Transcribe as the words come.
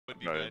would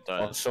be No, bad.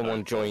 don't.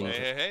 Someone joined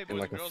Hey, in boys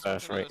like and a girls, first welcome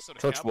to rate. Minnesota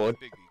Touch Cowboys wood.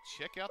 Bigby.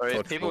 Check out Or the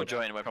if people wood.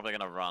 join, we're probably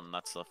gonna run.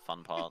 That's the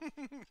fun part.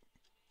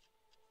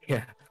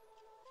 Yeah.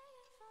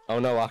 Oh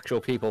no, actual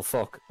people,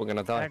 fuck. We're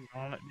gonna die. Tag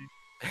on it,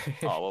 dude.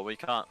 Oh well, we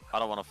can't. I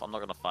don't want to. I'm not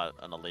gonna fight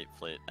an elite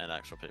fleet and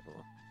actual people.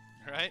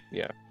 Right?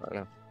 Yeah, I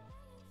know.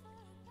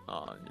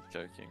 Oh,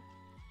 you're joking.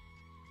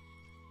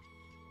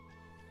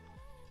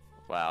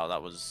 Wow,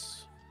 that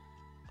was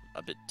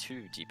a bit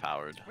too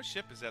depowered. What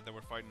ship is that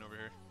we're fighting over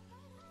here?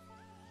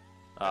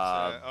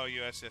 That's, oh,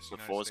 USS The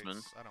United Forsman.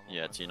 States. I don't want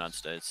Yeah, one it's of the United those.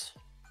 States.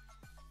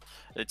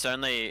 It's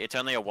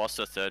only a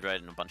Wasser third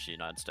rate and a bunch of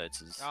United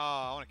States is. Oh,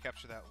 I want to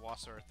capture that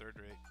Wasser third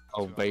rate.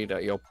 Oh, too. Vader,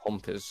 your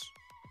pump is...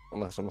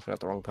 Unless I'm looking at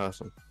the wrong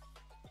person.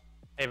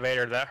 Hey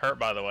Vader, that hurt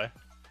by the way.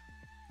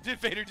 Did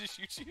Vader just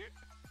shoot you?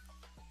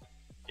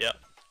 Yep.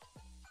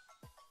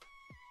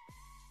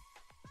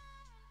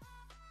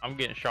 I'm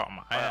getting shot in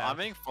my ass. I'm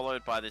being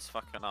followed by this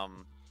fucking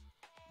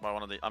by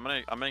one of the.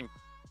 I'm being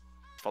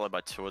followed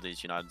by two of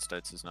these United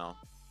States now.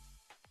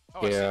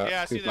 Oh,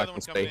 Yeah, I see he's the back other one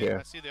to coming stay in. here.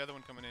 I see the other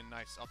one coming in.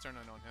 Nice. I'll turn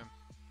on him.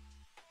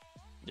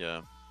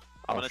 Yeah.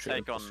 I'm gonna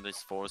take on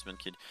this Forsman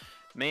kid.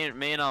 Me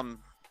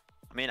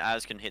and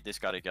Az can hit this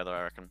guy together,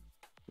 I reckon.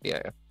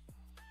 Yeah,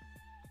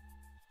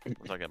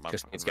 Once I get my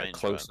just need to get range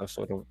closer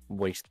so I don't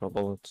waste my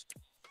bullets.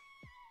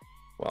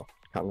 Well,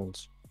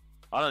 cannons.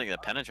 right. I don't think they're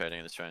penetrating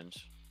at this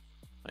range.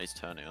 Oh, he's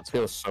turning. That's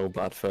Feels so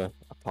bad for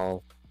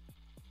Paul.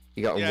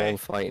 He got in Yeah, one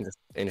fight and just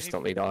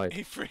instantly died.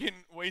 He freaking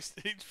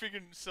wasted. He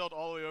freaking sailed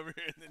all the way over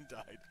here and then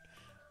died.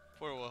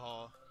 Poor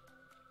Wahal.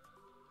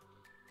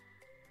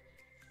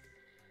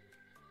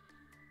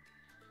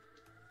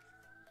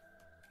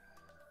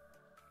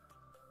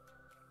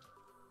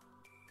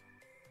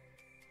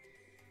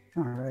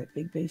 Alright,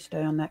 Big B,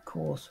 stay on that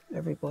course.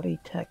 Everybody,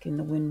 tack in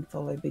the wind,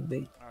 follow Big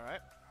B.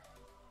 Alright.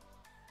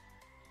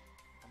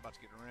 I'm about to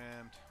get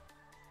rammed.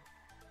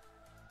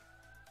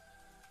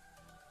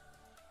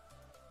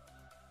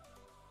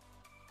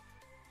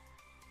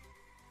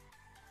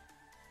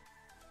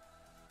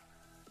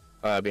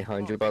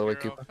 Behind Come you, on, by the way,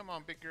 big girl. Cooper. Come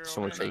on, big girl.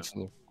 Someone win.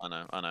 chasing you. I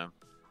know. I know.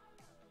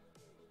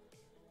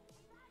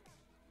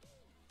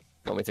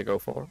 Want me to go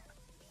for it?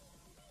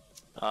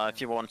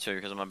 If you want to,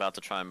 because I'm about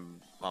to try and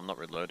I'm not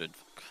reloaded.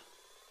 Fuck.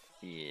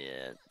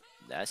 Yeah,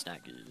 that's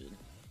not good.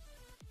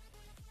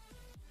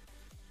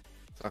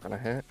 It's not gonna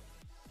hit.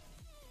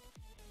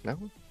 No?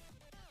 Come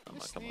on,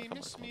 Miss come on, me, come on,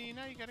 miss come on. me.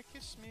 Now you gotta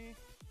kiss me.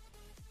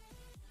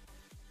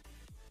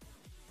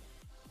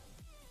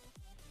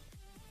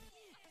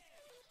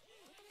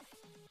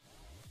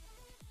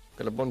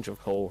 Got a bunch of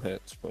hole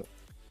hits, but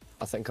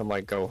I think I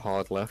might go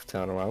hard left,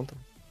 turn around.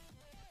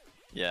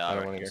 Yeah, I I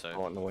don't want to reckon get so.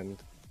 caught in the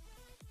wind.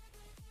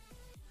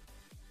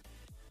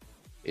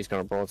 He's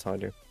gonna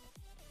broadside you.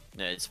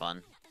 Yeah, it's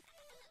fun.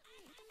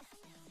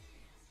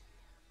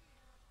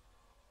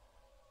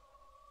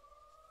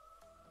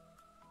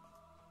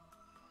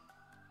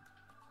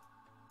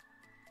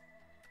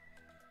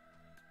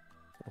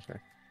 Okay.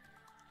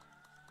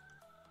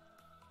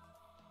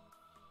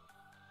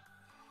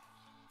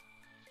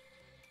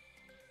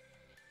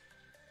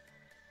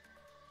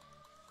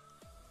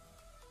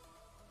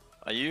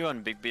 Are you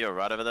and Big B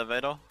alright over there,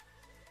 Vader?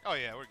 Oh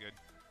yeah, we're good.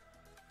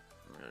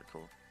 Yeah,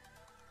 cool.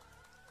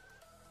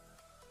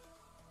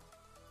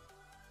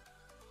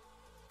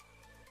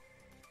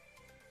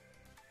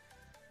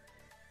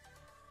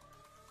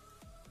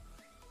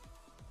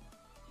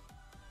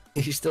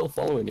 He's still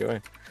following you, eh?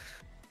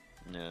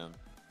 Yeah.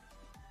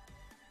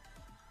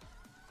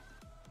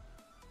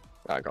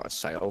 I got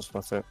sails,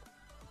 that's it.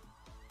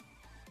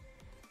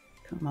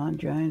 Come on,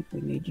 Giant,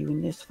 we need you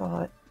in this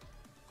fight.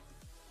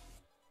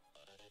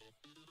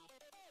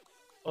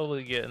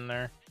 Slowly getting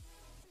there.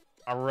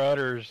 My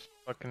rudder's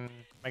fucking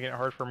making it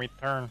hard for me to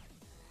turn.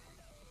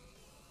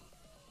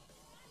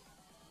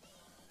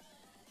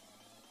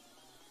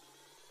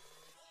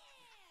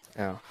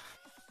 Yeah.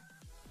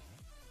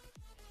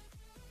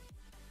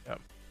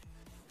 Yep.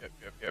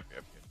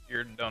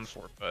 You're done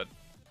for, bud.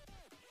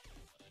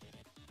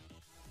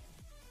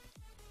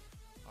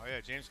 Oh yeah,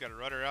 James got a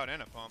rudder out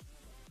and a pump.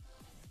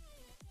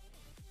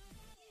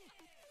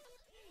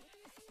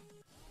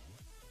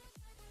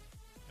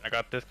 I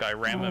got this guy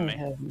ramming I me.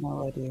 have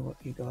no idea what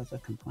you guys are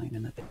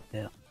complaining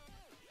about.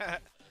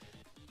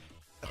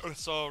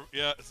 So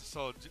yeah,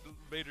 so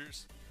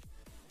Vader's.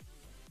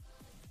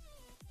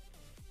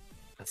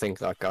 I think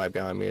that guy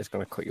behind me is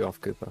gonna cut you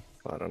off, Cooper.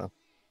 But I don't know.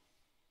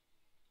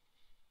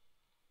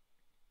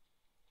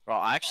 Well,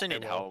 I actually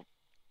need well. help.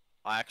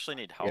 I actually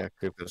need help. Yeah,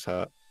 Cooper's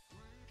hurt.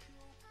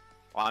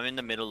 Well, I'm in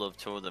the middle of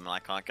two of them and I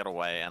can't get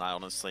away, and I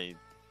honestly...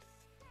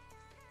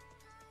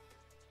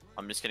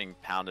 I'm just getting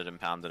pounded and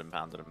pounded and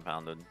pounded and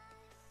pounded.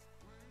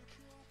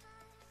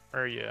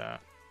 Where you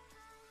at?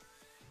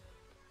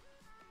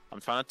 I'm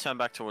trying to turn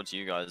back towards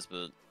you guys,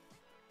 but...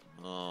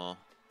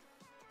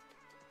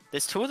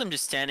 There's two of them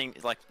just standing,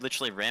 like,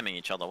 literally ramming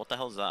each other. What the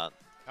hell is that?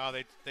 Oh,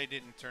 they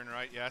didn't turn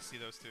right. Yeah, I see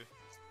those two.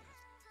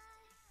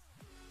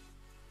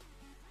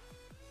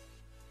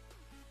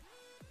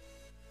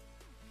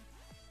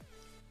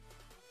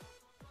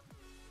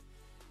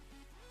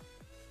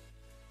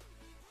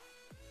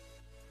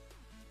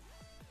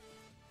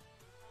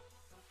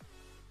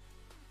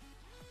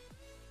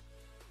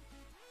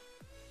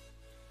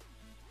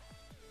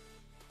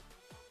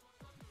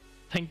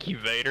 Thank you,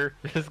 Vader.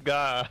 This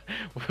guy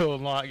will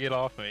not get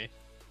off me.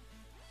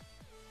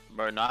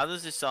 Bro,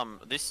 neither's this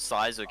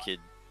Sizer kid.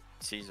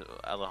 Caesar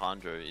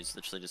Alejandro is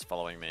literally just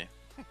following me.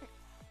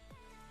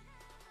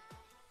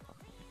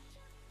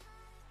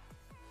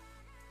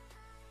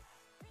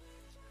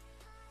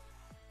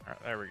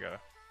 Alright, there we go.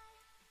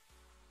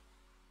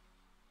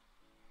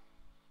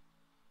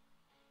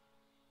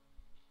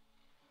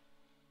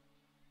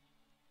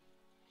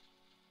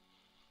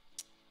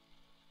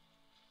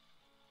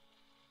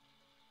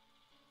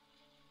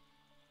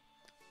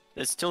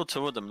 There's still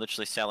two of them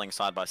literally sailing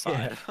side by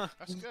side.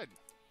 That's good.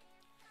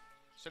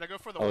 Should I go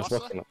for the I was Wassa?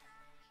 looking.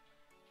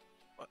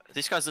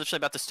 This guy's literally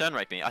about to stern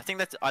rape me. I think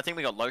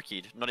we got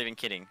Loki'd, not even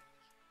kidding.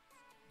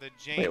 The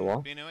Jane Wait,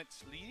 what? Benoit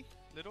Lee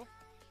Little?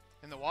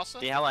 In the Wassa?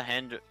 The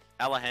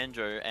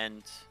Alejandro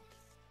and...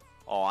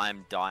 Oh,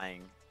 I'm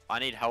dying. I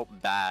need help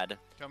bad.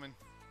 Coming.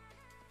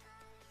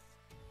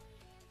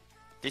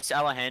 This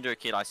Alejandro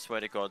kid, I swear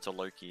to God, is a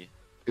Loki.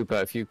 Cooper,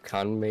 if you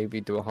can maybe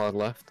do a hard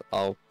left,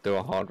 I'll do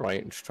a hard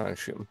right and just try and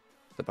shoot him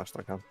the best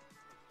I can.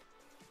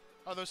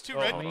 Oh, those two Oh,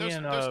 red, me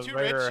and those two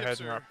red Vader are ships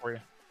heading are, right for you.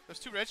 those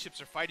two red ships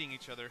are fighting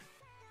each other.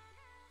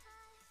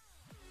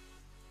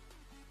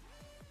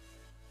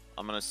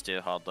 I'm gonna steer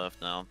hard left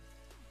now.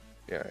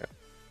 Yeah, yeah.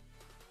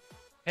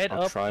 Head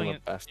I'll up. try my You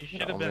best to should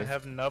get have on been me.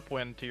 having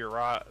upwind to your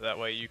right. That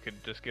way you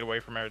could just get away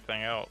from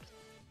everything else.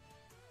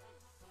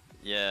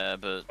 Yeah,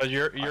 but... Cause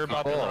you're I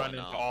about to can't run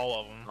now. into all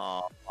of them.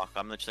 Oh, fuck,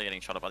 I'm literally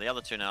getting shot at by the other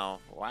two now.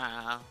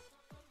 Wow.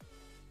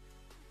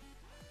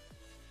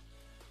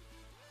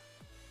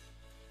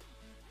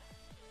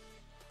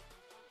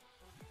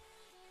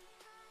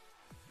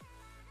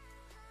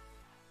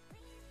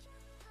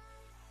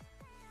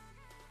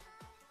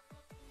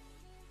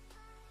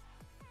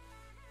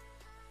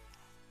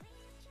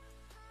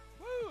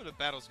 Woo, the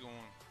battle's going.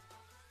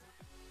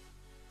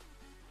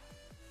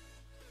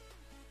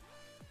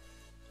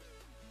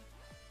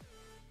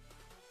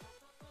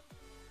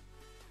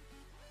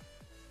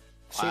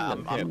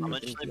 I'm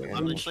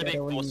literally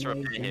being forced to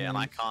repair here, and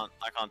I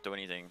can't do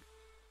anything.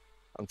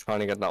 I'm trying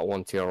to get that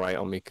one to your right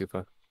on me,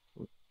 Cooper.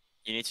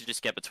 You need to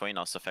just get between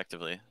us,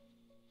 effectively.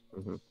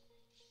 hmm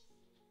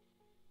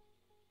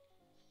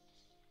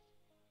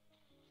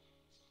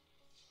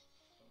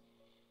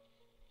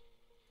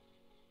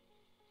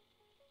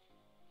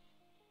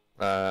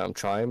I'm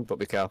trying, but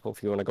be careful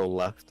if you want to go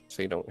left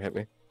so you don't hit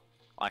me.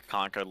 I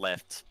can't go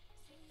left.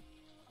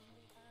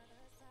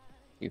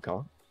 You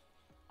can't?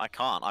 I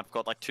can't. I've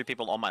got like two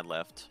people on my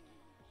left.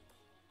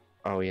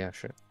 Oh yeah,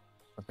 shit.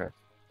 Okay.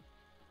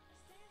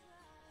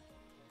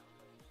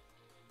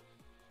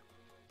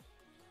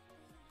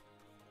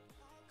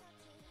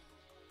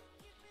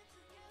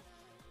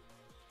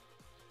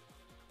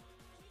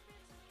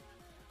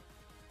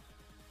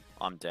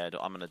 I'm dead.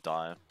 I'm gonna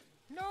die.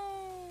 No!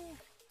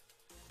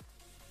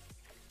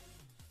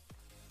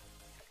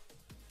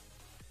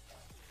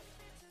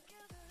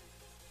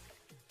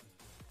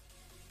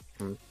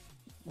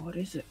 What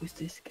is it with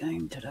this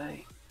game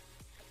today?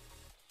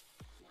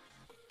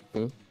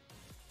 Did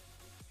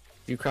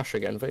you crash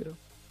again, Vader?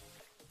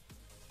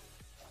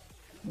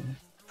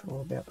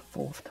 For about the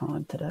fourth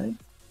time today.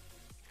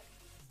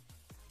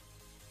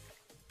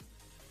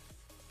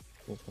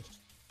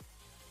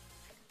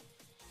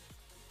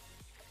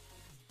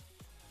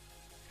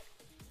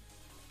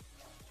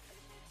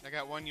 I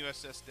got one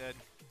USS dead.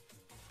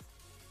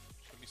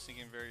 Should be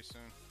sinking very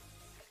soon.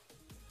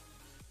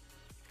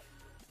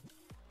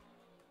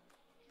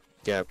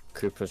 Yeah,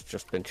 Cooper's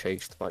just been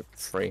chased by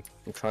 3.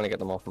 I'm trying to get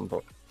them off him,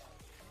 but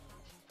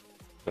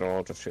they're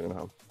all just shooting at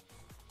him.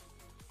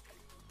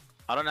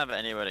 I don't have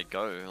anywhere to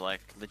go,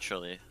 like,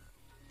 literally.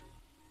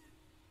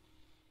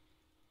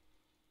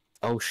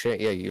 Oh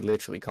shit, yeah, you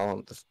literally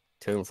can't. There's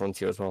 2 in front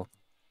of you as well.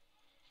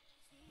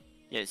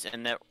 Yes,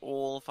 and they're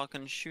all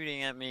fucking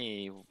shooting at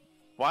me.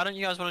 Why don't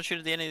you guys want to shoot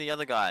at any of the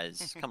other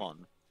guys? Come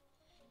on.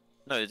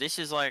 No, this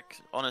is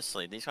like,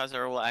 honestly, these guys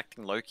are all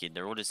acting low-key.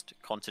 They're all just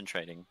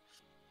concentrating.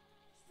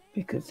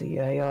 Because the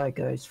AI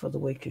goes for the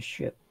weakest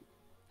ship.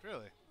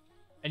 Really?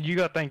 And you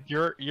gotta think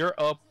you're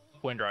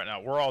upwind right now.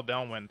 We're all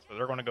downwind, so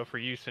they're gonna go for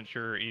you since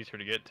you're easier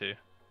to get to.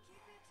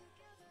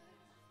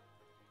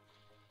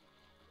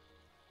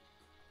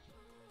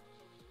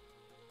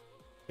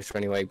 Is there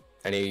any way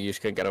any of you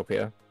could get up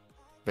here?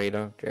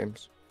 Vader,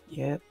 James?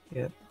 Yep.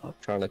 I'm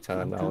Trying to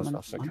turn now as coming,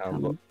 fast as I I'm can,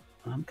 coming.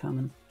 but I'm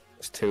coming.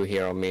 there's 2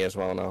 here on me as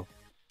well now.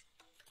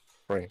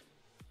 3.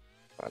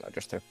 Right, no,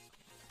 just 2.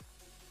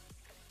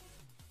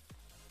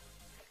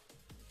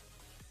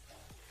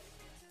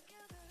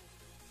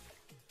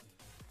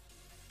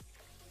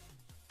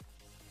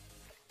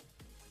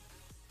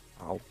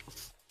 Ow.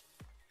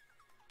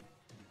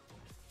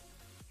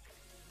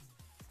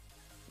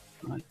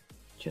 Right.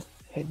 Just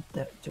head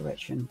that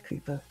direction,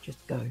 Cooper.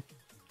 Just go.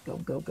 Go,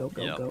 go, go,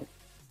 go, Yep. go.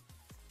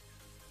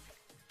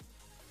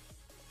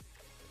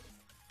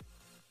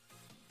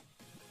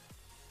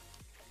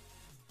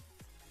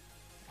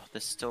 Oh,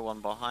 there's still one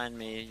behind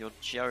me. You're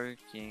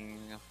joking.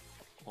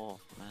 Oh,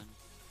 man.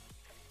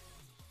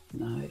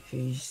 No,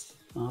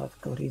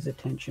 I've got his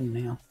attention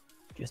now.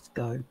 Just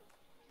go.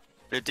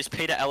 Dude, this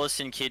Peter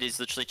Ellison kid is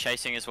literally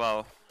chasing as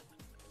well.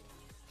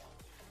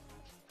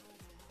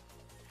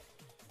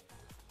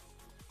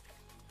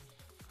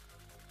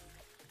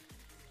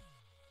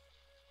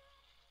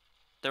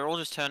 They're all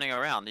just turning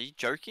around. Are you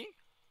joking?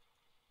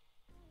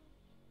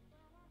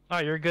 Oh,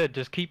 you're good.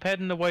 Just keep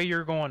heading the way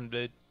you're going,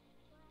 dude.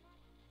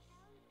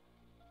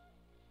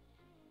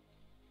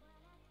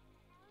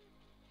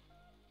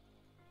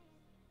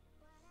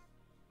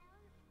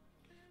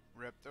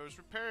 Rep those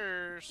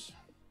repairs.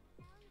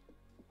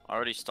 I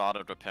already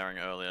started repairing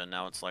earlier,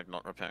 now it's like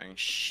not repairing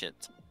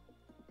shit.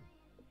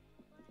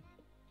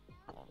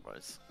 Come on,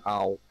 boys.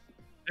 Ow.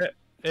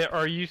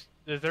 Are you?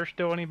 Is there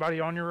still anybody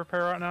on your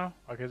repair right now?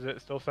 Like, is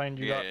it still saying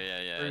you got?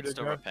 Yeah. crew It's to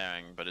still go?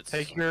 repairing, but it's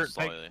Take your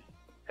slowly.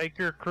 take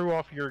your crew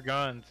off your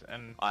guns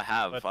and I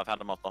have. let I've had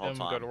them off the whole them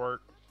go time. to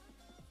work.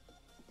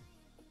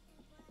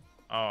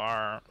 Oh,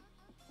 alright.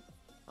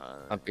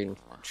 I've been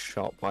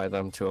shot by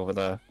them two over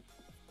there.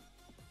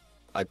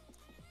 I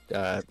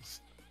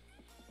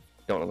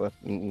don't know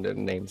the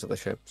names of the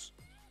ships.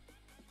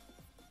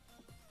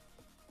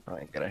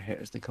 Right, gotta hit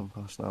as they come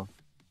past now.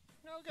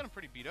 No, we got them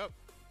pretty beat up.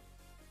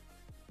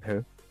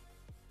 Who?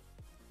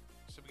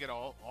 So we get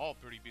all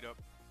pretty beat up.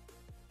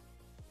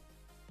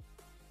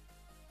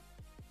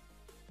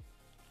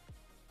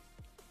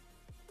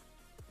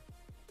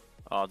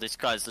 Oh, this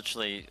guy's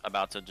literally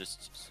about to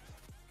just...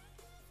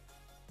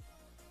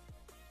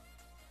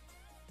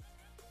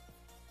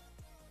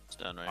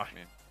 Stern rape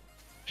me.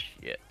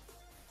 Shit.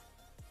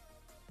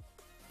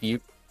 You?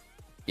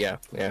 Yeah.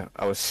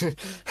 I was.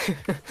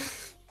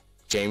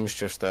 James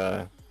just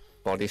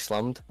body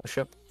slammed a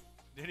ship.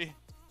 Did he?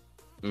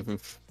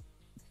 Mhm.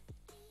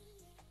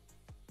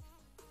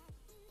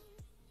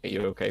 Are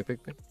you okay,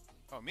 Bigby?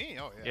 Oh, me?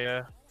 Oh, yeah.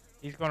 Yeah,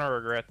 he's gonna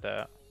regret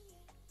that.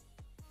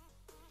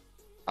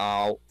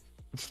 Ow.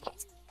 It's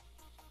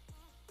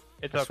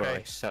That's right,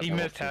 okay. set He them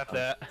up missed too half high.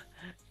 that.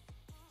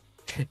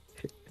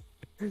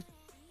 It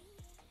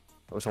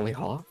was only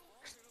half.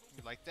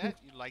 You like that?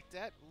 You like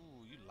that?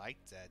 Ooh, you like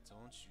that,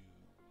 don't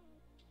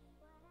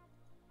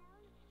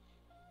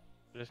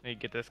you? Just need to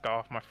get this guy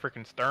off my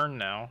freaking stern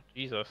now.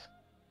 Jesus.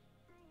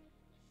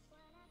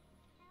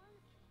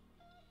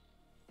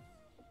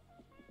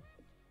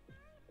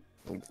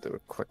 Let's do a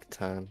quick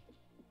turn.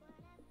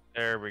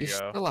 There we He's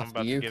go. still I'm after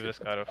about you, to give this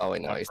guy a Oh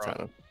wait, no, fuck he's run.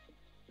 turning.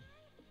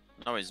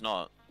 No, he's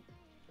not.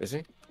 Is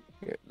he?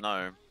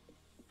 No.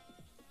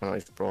 No,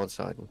 he's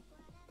broadsiding.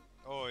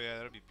 Oh, yeah,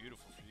 that'll be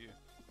beautiful for you.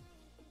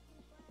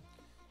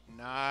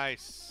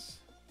 Nice.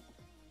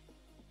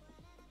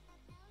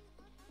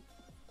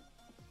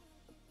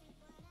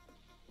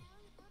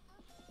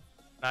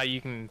 Now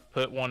you can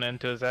put one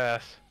into his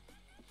ass.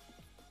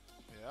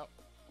 Yep.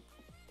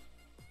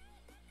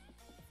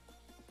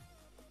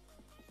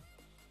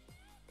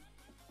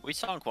 We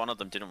sunk one of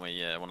them, didn't we?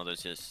 Yeah, one of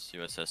those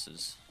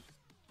USSs.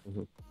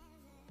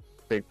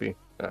 Bigby,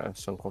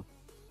 sunk one.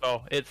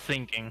 Oh, it's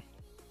sinking.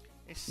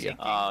 It's Yeah. sinking.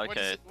 Ah, What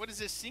is okay. what is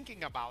this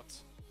sinking about?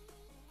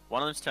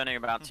 One of them's turning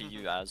about to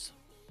you as.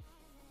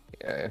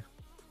 Yeah.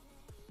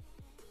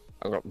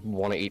 I've got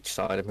one at each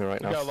side of me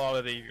right We now. got a lot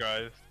of these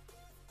guys.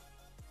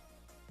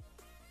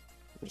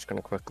 I'm just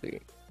gonna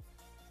quickly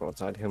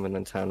broadside him and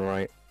then turn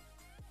right.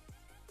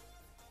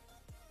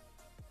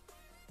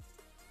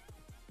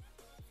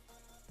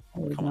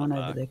 Hold Coming on back.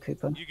 over there,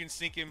 Cooper. You can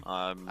sink him.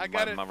 I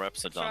got my, it. my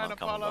reps are done. Trying I'm to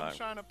coming Paula, I'm back.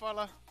 trying to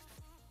Paula.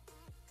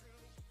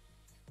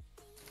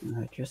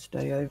 No, just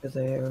stay over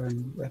there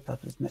and wrap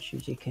up as much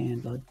as you can,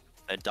 bud.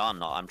 They're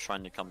done. I'm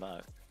trying to come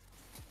back.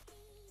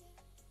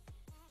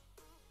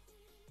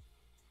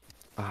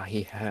 Ah,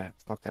 he had.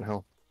 Fucking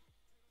hell.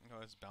 Oh,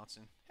 it's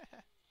bouncing.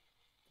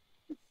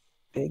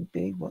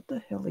 Big, what the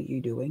hell are you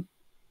doing?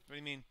 What do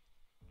you mean?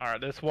 Alright,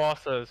 this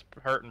Wassa is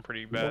hurting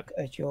pretty bad. Look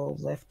at your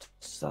left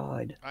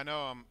side. I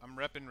know. I'm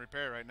repping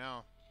repair right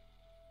now.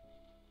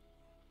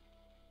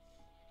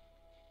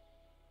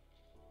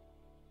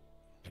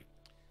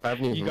 I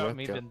haven't You even got ripped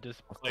me yet. then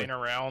just playing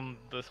around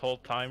this whole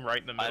time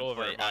right in the middle of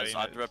wait, everybody.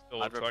 I'd and it rep still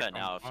looks repair like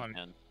now I'm if you fine.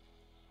 can.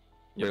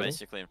 You're Really?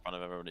 basically in front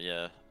of everybody.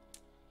 Yeah.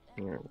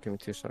 Yeah, give me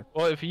 2 seconds.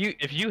 Well, if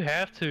you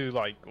have to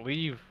like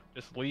leave,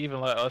 just leave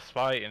and let us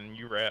fight, and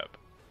you rep.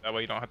 That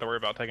way you don't have to worry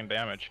about taking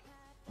damage.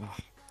 Oh,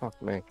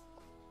 fuck me.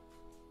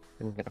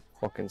 Didn't get a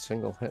fucking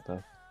single hit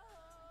there.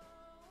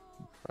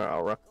 Alright,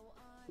 I'll rep.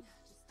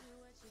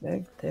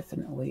 They've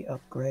definitely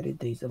upgraded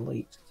these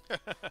elites.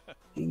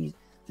 These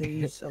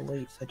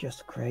elites are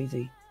just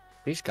crazy.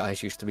 These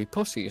guys used to be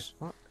pussies.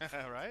 What?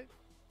 Right?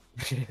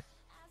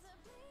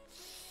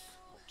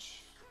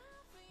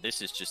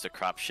 This is just a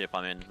crap ship.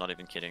 I mean, not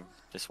even kidding.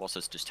 This was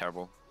just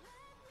terrible.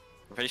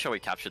 I'm pretty sure we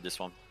captured this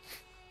one.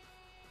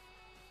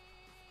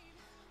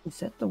 Is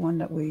that the one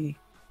that we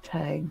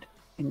tagged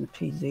in the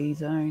PZ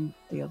zone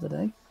the other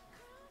day?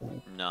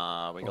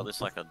 Nah, we got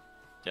this like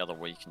the other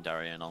week in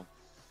Darien on.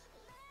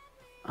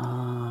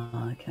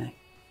 Ah, okay.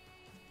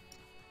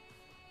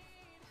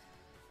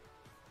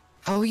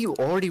 How are you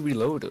already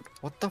reloaded?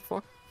 What the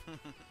fuck?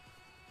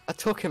 I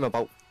took him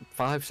about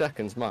 5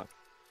 seconds, Matt.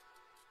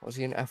 Was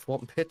he an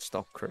F1 pit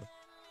stop crew?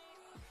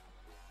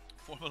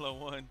 Formula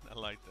One. I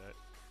like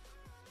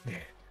that.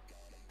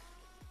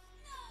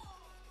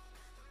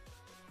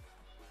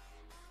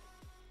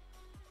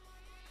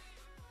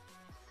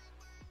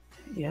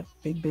 Yep,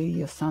 Big B,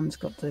 your son's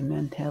got the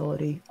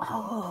mentality.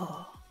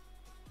 Oh,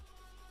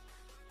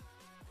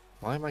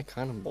 Why are my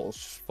cannonballs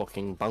just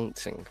fucking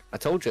bouncing? I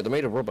told you, they're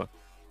made of rubber.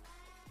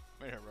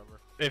 Made of rubber.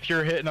 If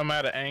you're hitting them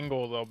at an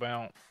angle, they'll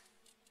bounce.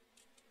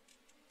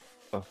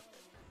 Oh.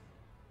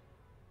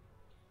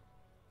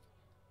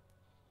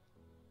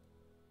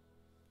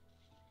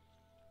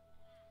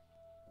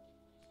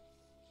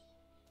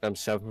 Them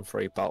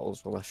 7-3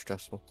 battles were less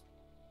stressful.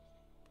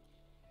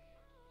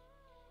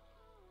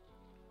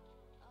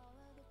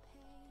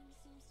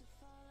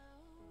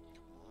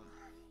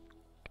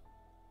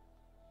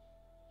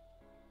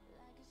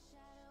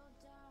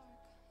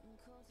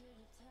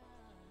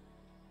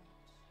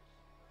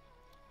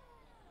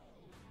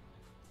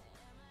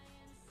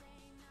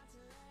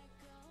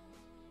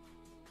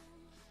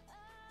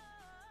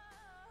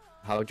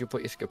 How would you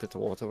put your skipper to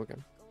water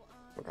again?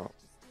 Forgot.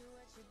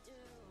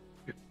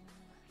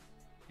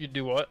 You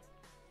do what?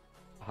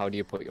 How do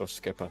you put your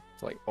skipper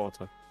to like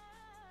auto?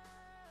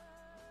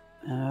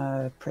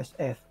 press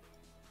F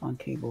on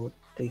keyboard,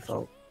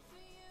 default.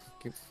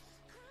 Keep-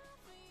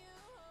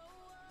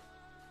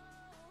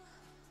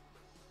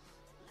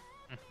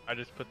 I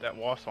just put that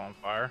wasp on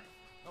fire.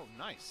 Oh,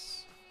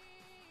 nice.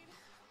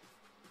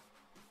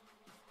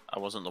 I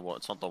wasn't the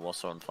it's not the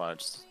Wasser on fire,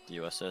 it's the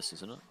USS,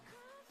 isn't it?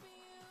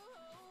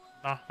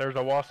 No, there's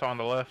a wasp on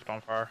the left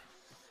on fire.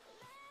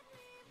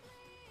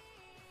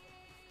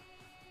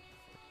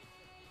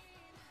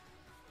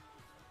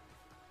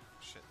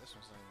 Shit, this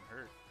one's not even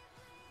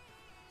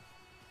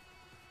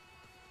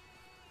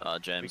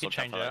hurt. James, can look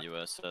out change for that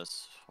that.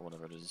 USS, or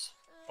whatever it is.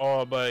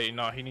 Oh, but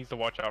no, he needs to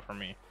watch out for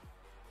me.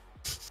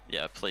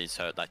 Yeah, please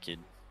hurt that kid.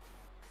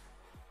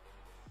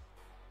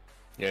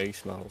 Yeah, he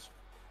smells.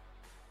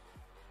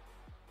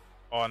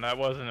 Oh, and that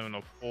wasn't even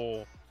a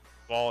full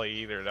volley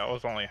either. That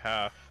was only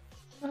half.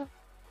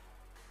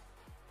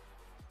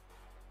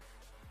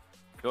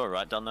 You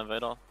alright down there,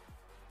 Vader?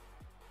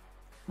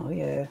 Oh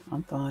yeah,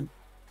 I'm fine.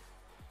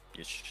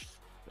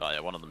 Oh yeah,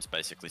 one of them's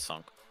basically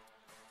sunk.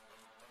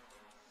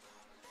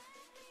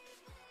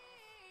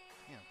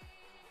 Yeah.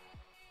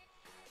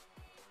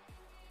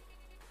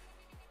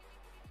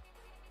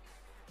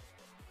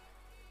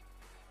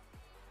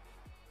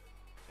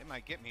 They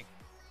might get me.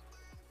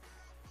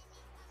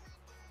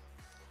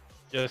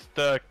 Just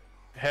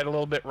head a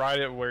little bit right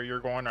at where you're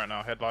going right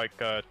now. Head like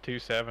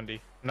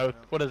 270. No,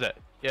 what is it?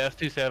 Yeah, it's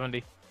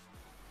 270.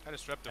 I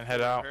disrupted And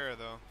head out. repair,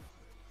 though.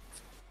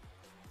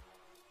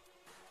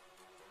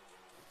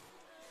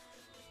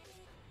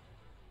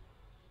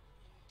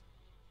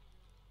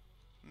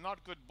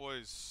 Not good,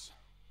 boys.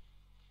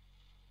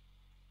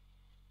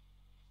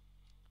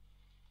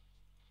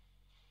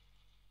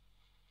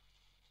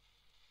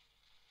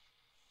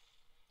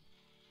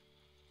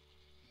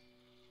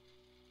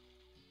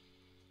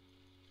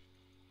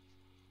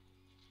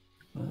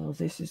 Well,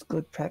 this is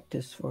good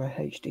practice for a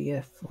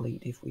HDF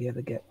fleet if we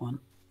ever get one.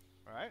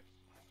 Alright.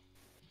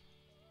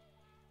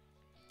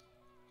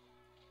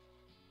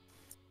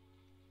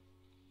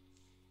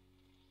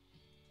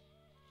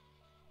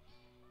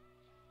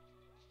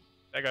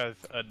 That guy's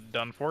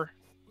done for.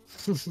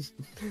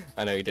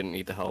 I know you didn't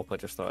need the help, I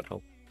just thought I'd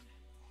help.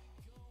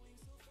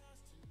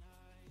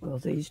 Well,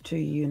 these two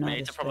We United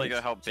need to probably go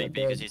States help are Big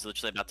B because dead. he's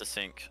literally about to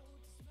sink.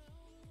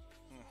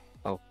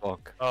 Oh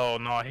fuck. Oh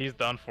no, he's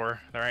done for.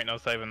 There ain't no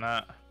saving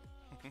that.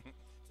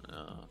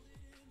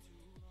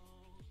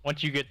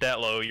 Once you get that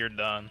low, you're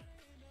done.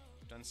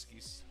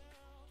 Dunskies.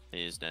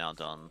 He is now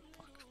done.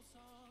 Fuck.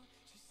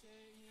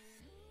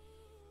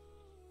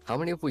 How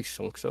many have we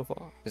sunk so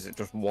far? Is it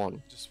just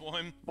one? Just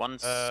one. One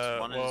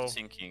well, is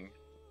sinking.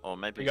 Or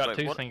maybe We got wait,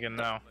 two what? sinking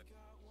now.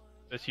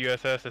 This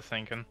USS is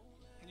sinking.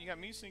 You got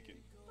me sinking.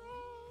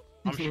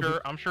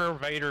 I'm sure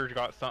Vader's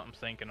got something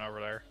sinking over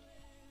there.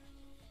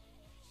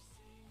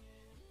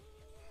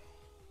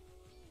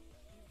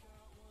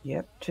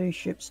 Yep, 2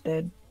 ships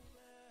dead.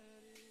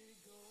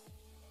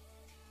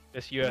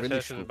 This really USS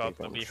is shouldn't about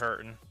be to be punished.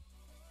 hurting.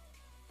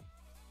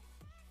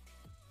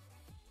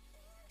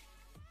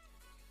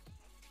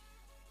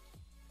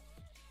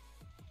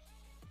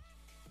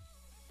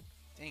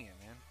 Dang it,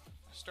 man.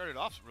 I started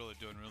off really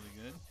doing really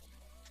good.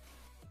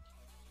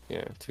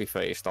 Yeah, to be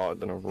fair, you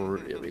started in a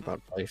really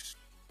bad place.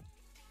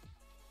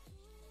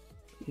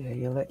 Yeah,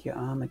 you let your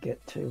armor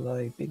get too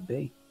low, Big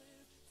B.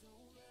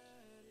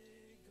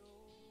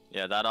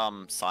 Yeah, that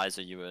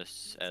Sizer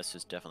USS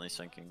is definitely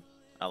sinking.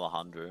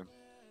 Alejandro.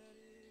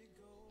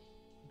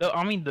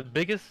 I mean, the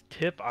biggest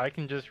tip I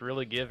can just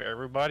really give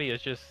everybody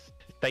is just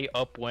stay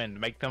upwind.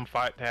 Make them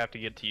fight to have to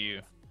get to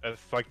you.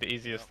 That's like the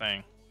easiest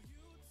thing.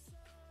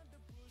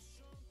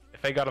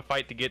 If they gotta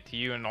fight to get to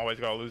you and always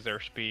gotta lose their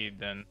speed,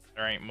 then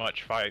there ain't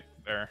much fight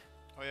there.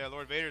 Oh yeah,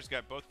 Lord Vader's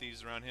got both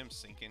these around him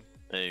sinking.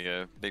 There you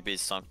go. Big B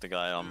sunk the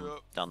guy Yep.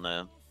 down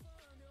there.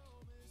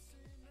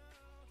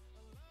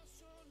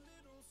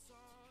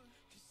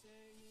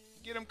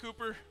 Get him,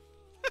 Cooper.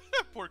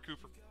 Poor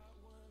Cooper.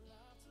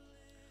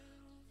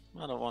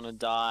 I don't want to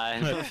die.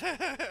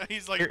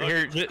 He's like,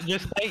 Here,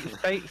 just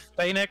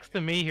stay next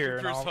to me here,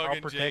 and Cooper's I'll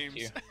hugging protect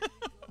James.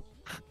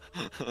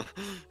 you.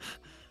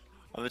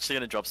 I'm literally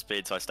gonna drop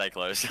speed so I stay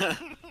close. I'm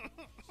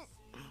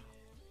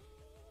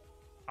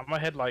gonna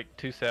head like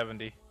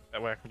 270.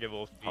 That way I can get a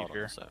little speed Hold on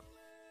here. a sec.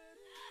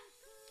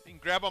 You can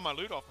grab all my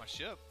loot off my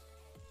ship.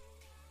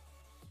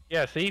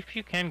 Yeah, see if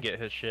you can get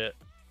his shit.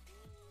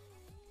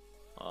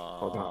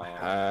 Hold on.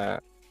 I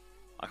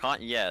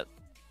can't yet.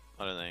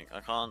 I don't think. I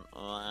can't.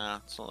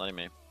 It's not letting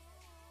me.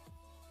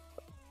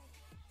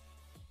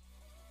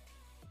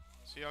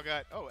 So y'all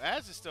got. Oh,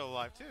 Az is still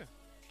alive too.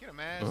 Get him,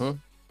 Az. Mhm.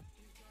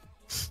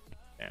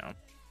 Damn.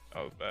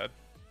 That was bad.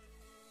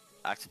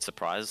 Acted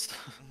surprised.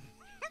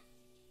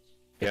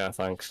 Yeah,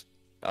 thanks.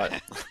 I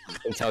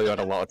can tell you had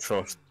a lot of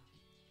trust.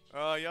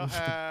 Y'all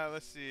have.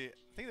 Let's see.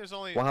 I think there's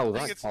only. Wow, I think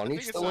that it's, I Connie's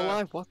think still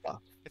alive? What the?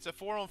 It's a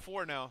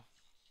 4-on-4 now,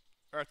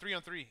 or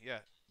 3-on-3. Yeah,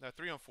 no,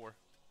 3-on-4.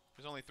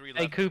 There's only 3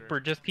 left. Hey Cooper,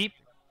 just keep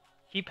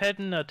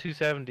heading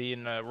 270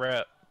 in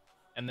rep,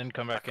 and then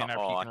come back in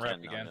after you can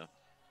rep again.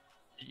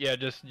 Yeah,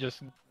 just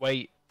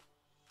wait.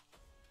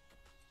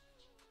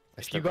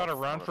 If you gotta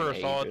run for a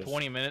solid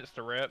 20 minutes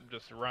to rep,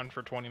 just run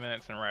for 20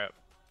 minutes and rep.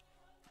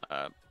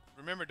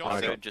 Remember,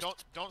 Okay.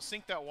 don't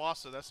sink that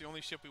Wassa. That's the only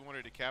ship we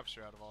wanted to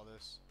capture out of all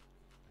this.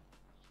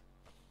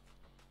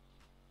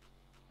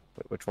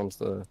 Wait, which one's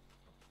the?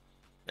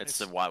 It's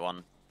the white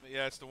one.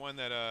 Yeah, it's the one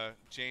that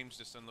James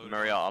just unloaded.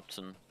 Maria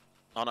Upton.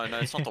 Oh no,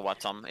 it's not the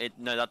white one.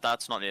 No,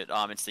 that's not it.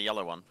 It's the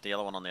yellow one. The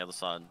yellow one on the other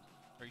side.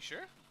 Are you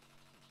sure?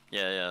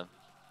 Yeah.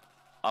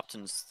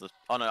 Upton's the.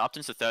 Oh no,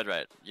 Upton's the third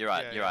rate. You're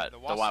right. Yeah, you're yeah, right. The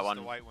The white one.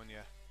 The white one,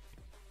 yeah.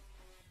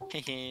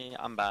 Hehe,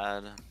 I'm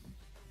bad.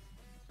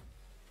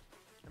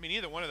 I mean,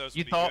 either one of those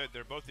You would be thought- good.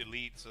 They're both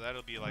elite, so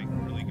that'll be like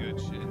really good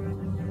shit.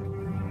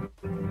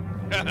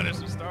 There's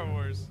some Star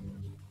Wars.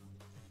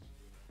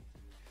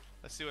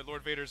 Let's see what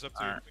Lord Vader's up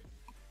to. Alright.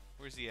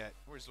 Where's he at?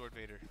 Where's Lord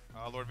Vader?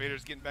 Oh, Lord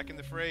Vader's getting back in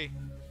the fray.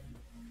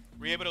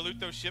 Were you able to loot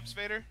those ships,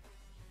 Vader?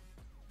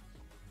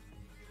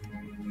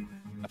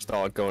 I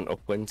started going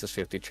upwind to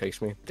see if they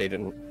chase me. They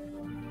didn't.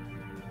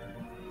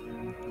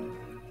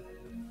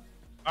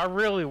 I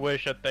really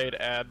wish that they'd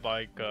add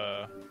like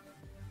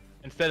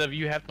instead of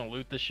you having to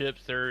loot the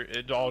ships,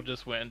 it all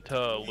just went into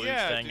a loot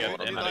thing dude, at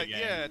the end of the game.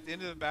 yeah, at the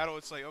end of the battle,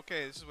 it's like,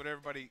 okay, this is what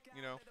everybody,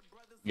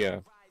 Yeah.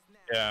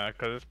 Yeah,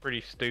 because it's pretty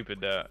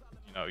stupid that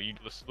you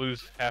just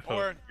lose half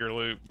Or of your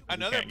loot.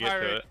 And you Another can't get to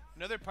pirate, it.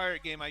 another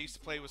pirate game I used to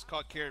play was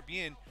called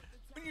Caribbean.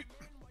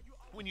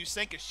 When you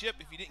sank a ship,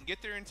 if you didn't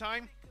get there in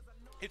time,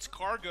 its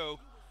cargo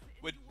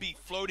would be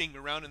floating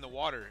around in the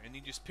water, and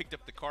you just picked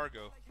up the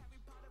cargo.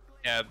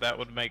 Yeah, that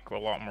would make a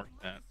lot more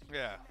sense.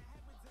 Yeah.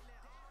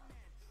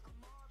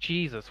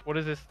 Jesus, what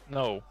is this?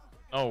 No,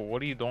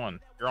 what are you doing?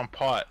 You're on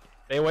pot.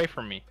 Stay away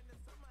from me.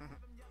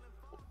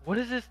 What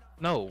is this?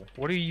 No,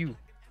 what are you?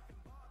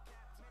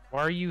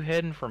 Why are you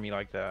heading for me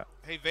like that?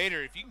 Hey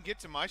Vader, if you can get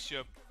to my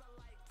ship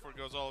before it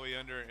goes all the way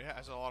under, it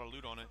has a lot of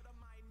loot on it.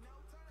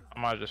 I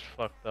might have just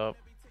fucked up.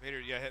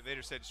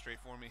 Vader said straight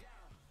for me.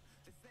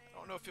 I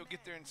don't know if he'll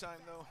get there in time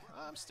though.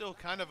 I'm still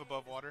kind of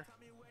above water.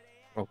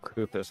 Oh,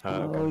 Cooper's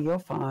hurt. Oh, you're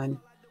fine.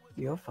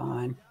 You're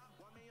fine.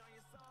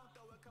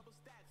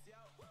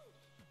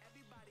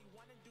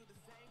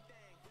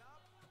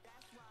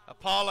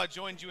 Paul, I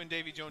joined you in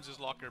Davy Jones's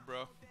locker,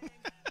 bro.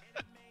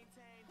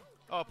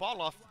 Oh, Paul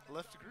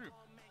left the group.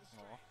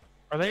 Aw.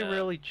 Are they Yeah.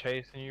 really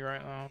chasing you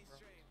right now?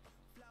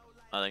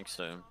 I think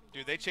so.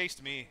 Dude, they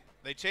chased me.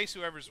 They chase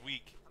whoever's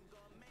weak.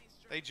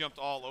 They jumped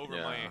all over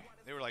Yeah. my.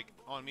 They were like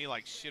on me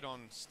like shit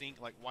on stink,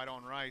 like white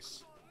on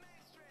rice.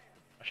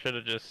 I should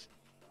have just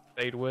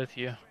stayed with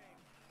you.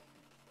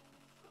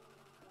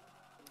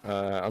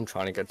 I'm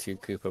trying to get to you,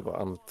 Cooper, but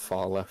I'm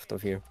far left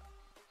of you.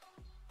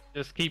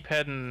 Just keep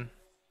heading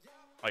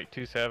like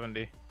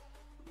 270.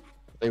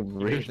 They You just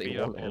really beat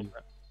up want a little him.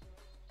 bit.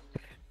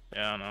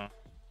 Yeah, I know.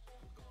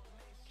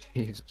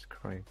 Jesus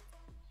Christ.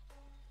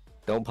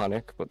 Don't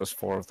panic, but there's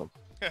 4 of them.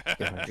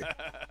 Behind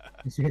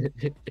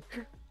you.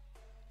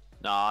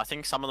 No, I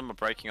think some of them are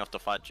breaking off to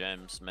fight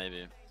James,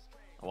 maybe.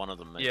 One of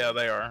them, maybe. Yeah,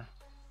 they are.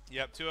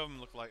 Yep, 2 of them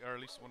look like, or at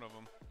least one of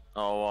them.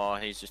 Oh,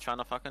 he's just trying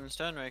to fucking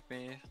stone rake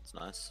me. It's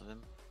nice of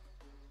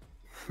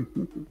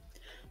him.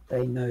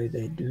 They know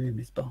their doom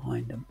is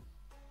behind them.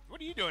 What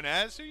are you doing,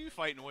 Az? Who are you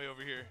fighting way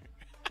over here?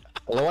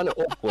 Well, I went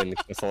upwind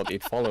because I thought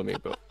he'd follow me,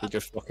 but he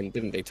just fucking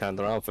didn't. He turned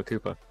around for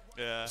Cooper.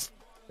 Yeah. So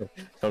I'm Yeah,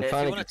 if you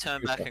trying to want to get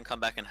turn Cooper. back and come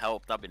back and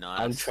help, that'd be nice.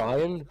 I'm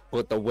trying,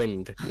 but the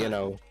wind,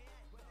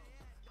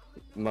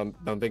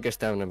 my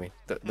biggest enemy,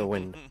 the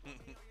wind.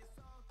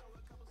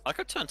 I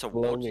could turn Well,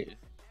 towards only- you.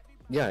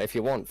 Yeah, if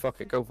you want,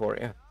 fuck it, go for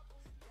it, yeah.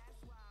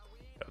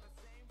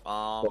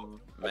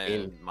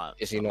 Man,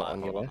 is he not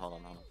on your hold left? Hold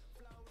on.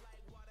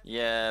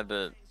 Yeah,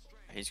 but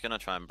he's gonna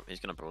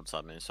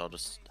broadside me, so I'll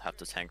just have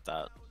to tank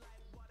that.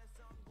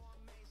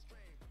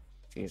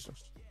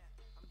 Jesus.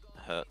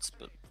 Hurts,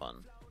 but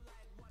fun.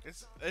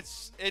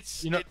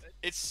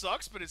 It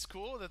sucks, but it's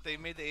cool that they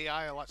made the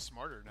AI a lot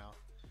smarter now.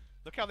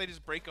 Look how they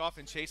just break off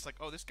and chase like,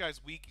 oh, this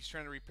guy's weak, he's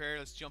trying to repair,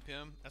 let's jump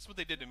him. That's what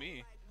they did to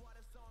me.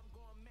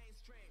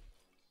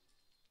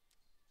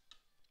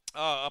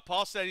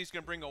 Paul said he's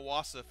gonna bring a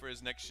Wassa for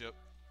his next ship.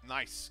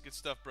 Nice, good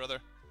stuff, brother.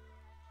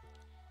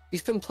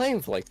 He's been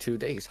playing for like 2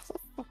 days. How the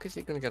fuck is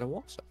he gonna get a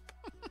WhatsApp?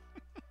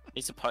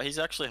 He's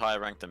actually higher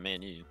ranked than me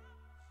and you.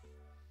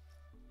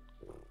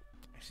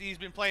 See, he's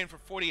been playing for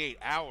 48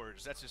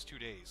 hours. That's just 2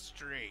 days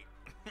straight.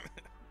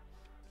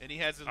 And he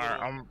has his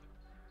little...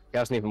 He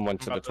hasn't even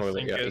went to the about to toilet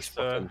think yet. He's it's,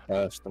 fucking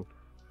thirsting.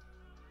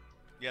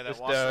 Yeah, that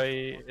This Wassa.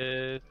 guy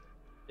is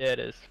dead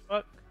as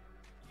fuck.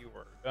 You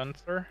are done,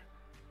 sir.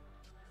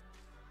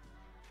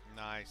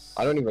 Nice.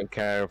 I don't even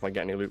care if I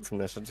get any loot from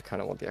this. I just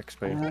kind of want the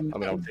XP. I mean,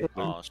 I'll take loot.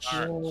 Oh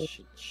Your-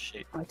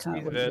 shit. I can't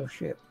He's loot dead. your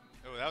ship.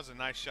 Oh, that was a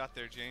nice shot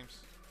there, James.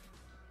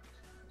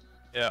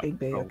 Yeah. Big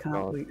B, I Oh, can't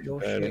God. loot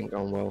your It ship. ain't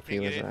going well for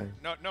Can't you, get is it.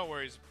 it? No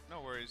worries.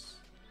 No worries.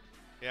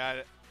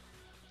 Yeah.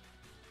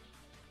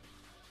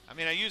 I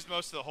mean, I used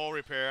most of the hull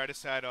repair. I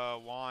just had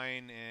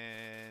wine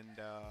and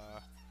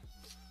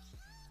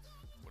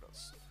what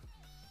else?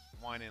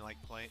 Wine and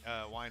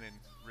wine and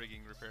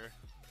rigging repair.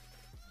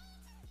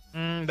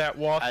 That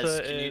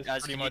Wassa Can is you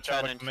pretty much turn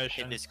out of and hit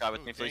commission. this guy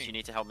with Ooh, me, please? dang. You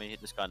need to help me hit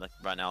this guy like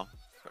right now.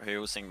 He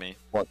will sing me.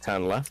 What,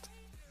 10 left?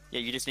 Yeah,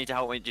 you just need to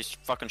help me.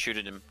 Just fucking shoot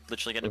at him.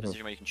 Literally get in a Mhm.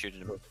 position where you can shoot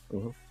at him.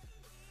 Mm-hmm.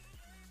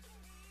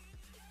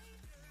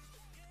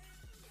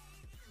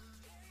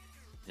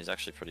 He's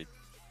actually pretty.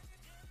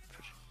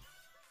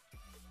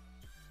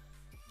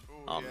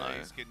 Ooh, Oh, yeah, no.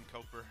 he's getting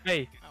Coper.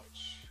 Hey,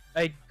 Ouch.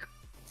 hey,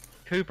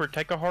 Cooper,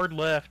 take a hard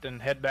left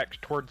and head back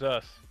towards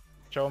us.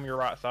 Show him your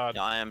right side.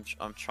 Yeah, I'm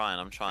trying.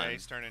 I'm Yeah, trying.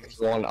 he's turning. It's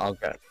the one I'll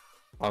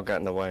get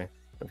in the way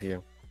of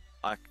you.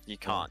 You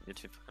can't. You're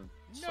too fucking.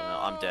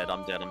 I'm dead.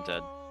 I'm dead. I'm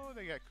dead. No,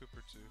 they got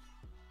Cooper too.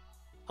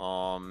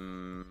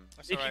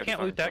 That's If you alright.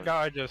 can't loot that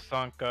guy, I just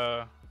sunk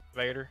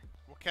Vader.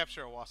 We'll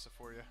capture a Wassa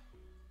for you.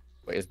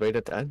 Wait, is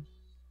Vader dead?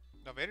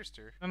 No, Vader's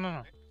too.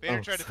 No. Vader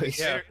Oh, tried to please.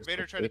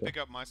 Vader tried to Vader. pick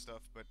up my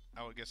stuff, but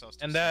I would guess I was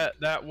too And slow.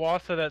 that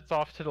Wassa that's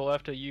off to the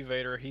left of you,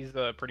 Vader, he's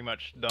pretty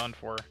much done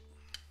for.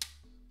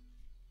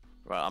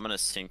 Right, I'm gonna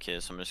sink here,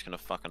 so I'm just gonna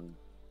fucking.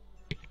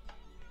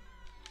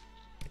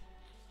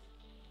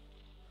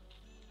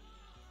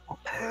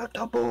 Prepare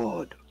the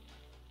board.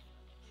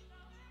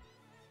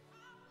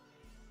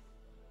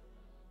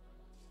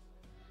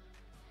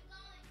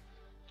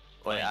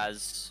 Wait,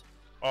 as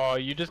Oh,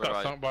 you just got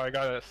Right. sunk by a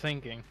guy that's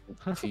sinking.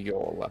 To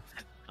your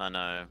left. I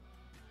know,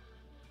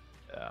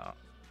 Yeah.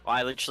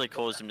 I literally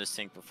caused him to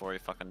sink before he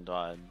fucking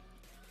died.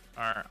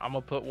 Alright, I'm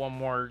gonna put one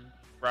more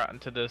right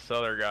into this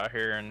other guy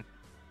here and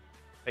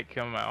take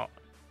him out.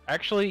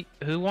 Actually,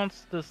 who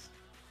wants this?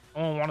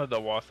 Someone wanted the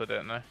Wassa,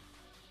 didn't they?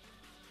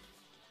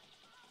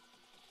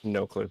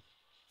 No clue.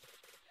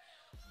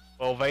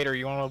 Well, Vader,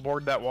 you want to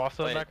board that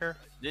Wassa Wait. back here?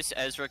 This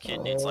Ezra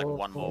kid needs like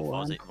one more. Oh, What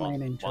was I'm it? One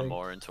claiming too.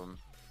 more into him.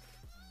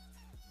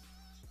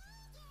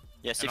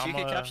 Yes, And if you I'm,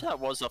 could capture that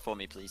Wazza for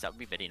me, please, that would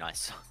be very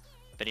nice.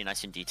 Very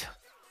nice indeed.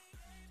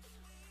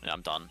 Yeah,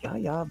 I'm done.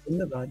 Ja,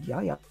 wunderbar.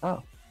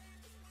 Ja.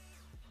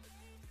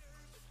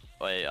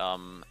 Wait,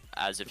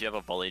 as if you have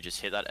a volley,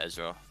 just hit that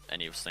Ezra and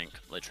he'll sink,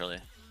 literally.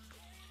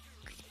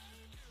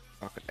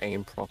 Fucking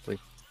aim properly.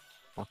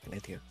 Fucking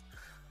idiot.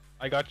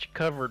 I got you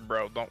covered,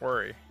 bro. Don't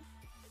worry.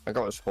 I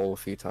got his hole a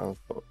few times,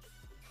 but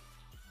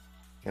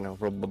you know,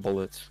 rub the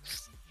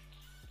bullets.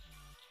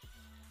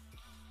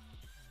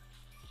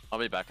 I'll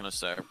be back in a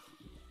sec.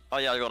 Oh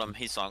yeah, I got him.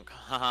 He sunk.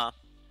 Haha.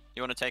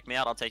 You want to take me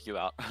out? I'll take you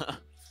out.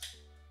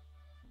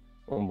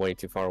 I'm way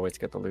too far away to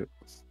get the loot.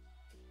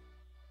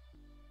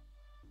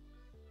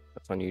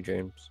 That's on you,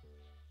 James.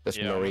 This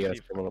Yeah, I'm gonna Maria's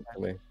see- coming up to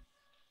me.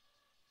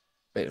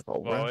 Wait, it's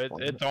about Well, rest,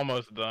 wasn't it's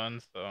almost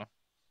done, so.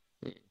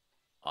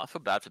 I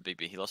feel bad for Big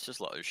B. He lost his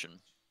Ocean.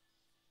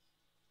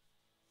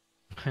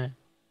 Yeah,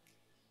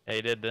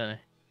 he did, didn't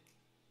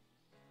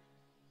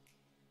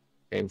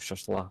James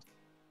just laughed.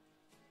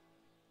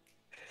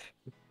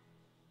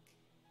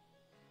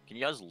 Can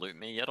you guys loot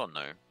me yet or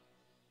no? he?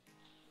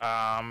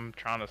 I'm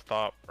trying to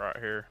stop right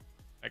here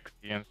next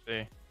to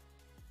DNC.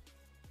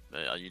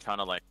 Are you trying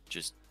to like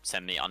just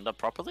send me under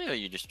properly, or are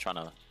you just trying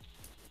to?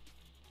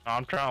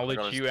 I'm trying to I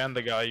gotta loot you and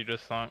the guy you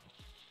just sunk.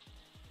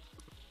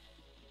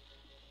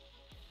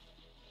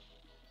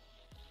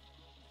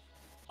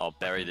 Oh,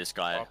 bury this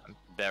guy. Stopping.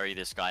 Bury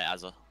this guy,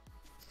 Azza.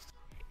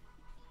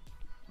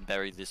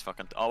 Bury this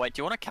fucking. Oh wait, do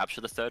you want to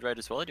capture the third raid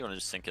as well, or do you want to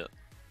just sink it?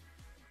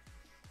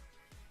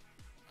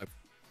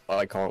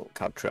 I can't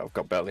capture it. I've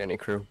got barely any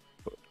crew.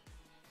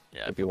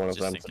 Yeah. It'd be one of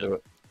just them sink to do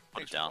it. Put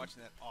Thanks it down. for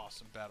watching that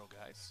awesome battle,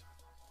 guys.